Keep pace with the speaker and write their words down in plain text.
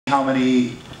how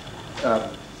many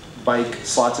bike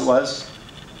slots it was?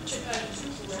 Two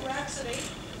racks of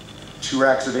 8. 2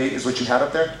 racks of 8 is what you had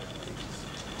up there?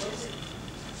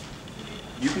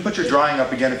 You can put your drawing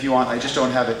up again if you want. I just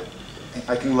don't have it.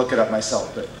 I can look it up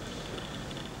myself, but.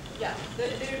 Yeah,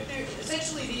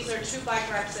 essentially these are 2 bike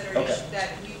racks that are Okay. that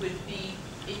we would be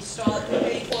installed,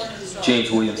 paying for and installed. James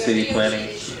Williams, City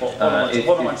Planning.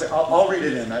 Hold on one second. I'll read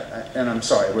it in, and I'm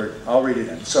sorry. I'll read it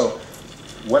in. So,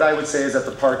 what I would say is that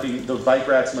the bike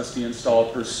racks must be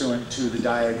installed pursuant to the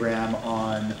diagram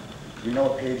on. Do you know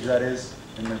what page that is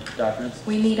in the documents?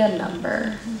 We need a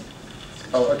number.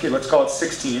 Oh, okay. Let's call it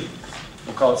 16.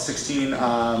 We'll call it 16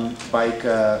 bike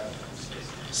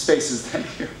spaces.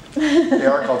 Thank you. They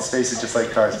are called spaces, just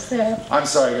like cars. I'm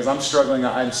sorry, because I'm struggling.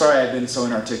 I'm sorry I've been so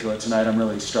inarticulate tonight. I'm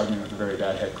really struggling with a very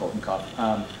bad head cold and cough.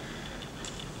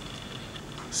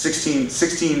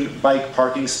 16 bike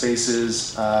parking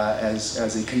spaces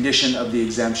as a condition of the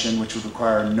exemption, which would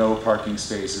require no parking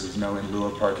spaces, no in lieu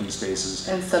of parking spaces.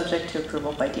 And subject to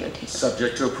approval by DOT.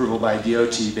 Subject to approval by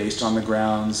DOT based on the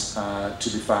grounds to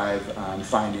the 5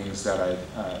 findings that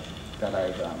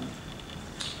I've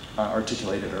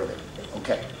articulated earlier.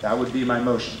 Okay, that would be my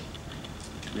motion.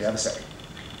 Do we have a second?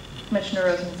 Commissioner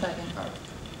Rosen, second. All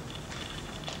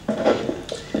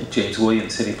right. James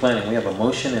Williams, City Planning. We have a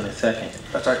motion and a second.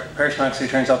 Sorry, Parish Knox City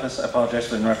Attorney's Office. I apologize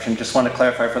for the interruption. Just want to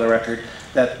clarify for the record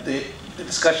that the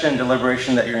discussion and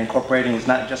deliberation that you're incorporating is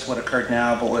not just what occurred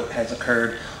now, but what has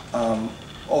occurred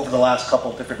over the last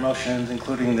couple of different motions,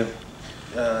 including your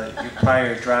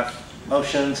prior draft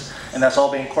motions, and that's all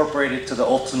being incorporated to the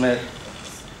ultimate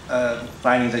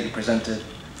findings that you presented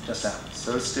just now.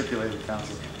 So stipulated,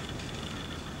 Council.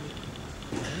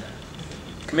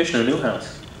 Commissioner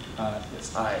Newhouse.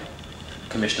 Yes, aye.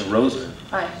 Commissioner Roseman.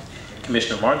 Aye.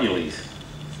 Commissioner Margulies.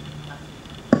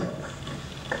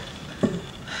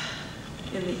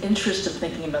 In the interest of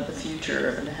thinking about the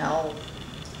future and how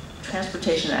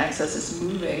transportation access is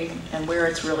moving and where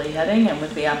it's really heading, and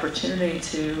with the opportunity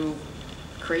to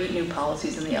create new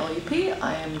policies in the LUP,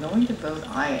 I am going to vote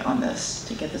aye on this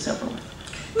to get this over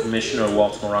with. Commissioner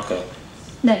Waltz Morocco.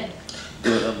 Nay.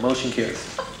 The motion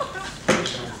carries.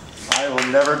 I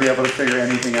will never be able to figure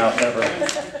anything out, ever.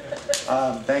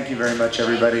 Thank you very much,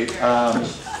 everybody. So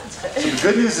the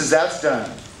good news is that's done.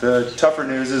 The tougher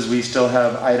news is we still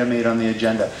have item 8 on the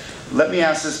agenda. Let me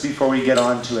ask this before we get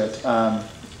on to it.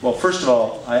 Well, first of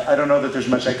all, I don't know that there's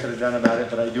much I could have done about it,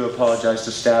 but I do apologize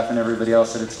to staff and everybody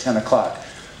else that it's 10 o'clock.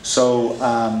 So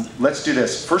let's do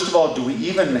this. First of all, do we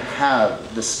even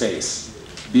have the space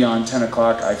beyond 10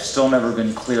 o'clock? I've still never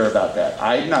been clear about that.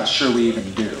 I'm not sure we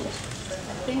even do.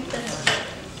 I think that's...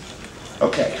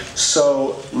 Okay,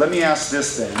 so let me ask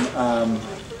this then.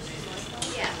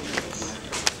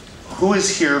 Who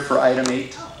is here for item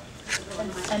 8?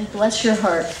 And bless your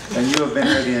heart. And you have been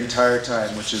here the entire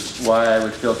time, which is why I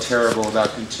would feel terrible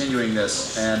about continuing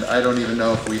this, and I don't even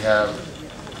know if we have...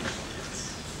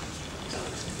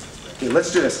 Okay,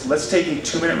 let's do this. Let's take a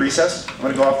 2-minute recess. I'm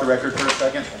going to go off the record for a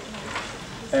second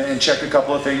and check a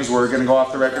couple of things. We're going to go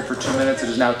off the record for 2 minutes. It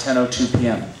is now 10:02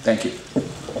 p.m. Thank you.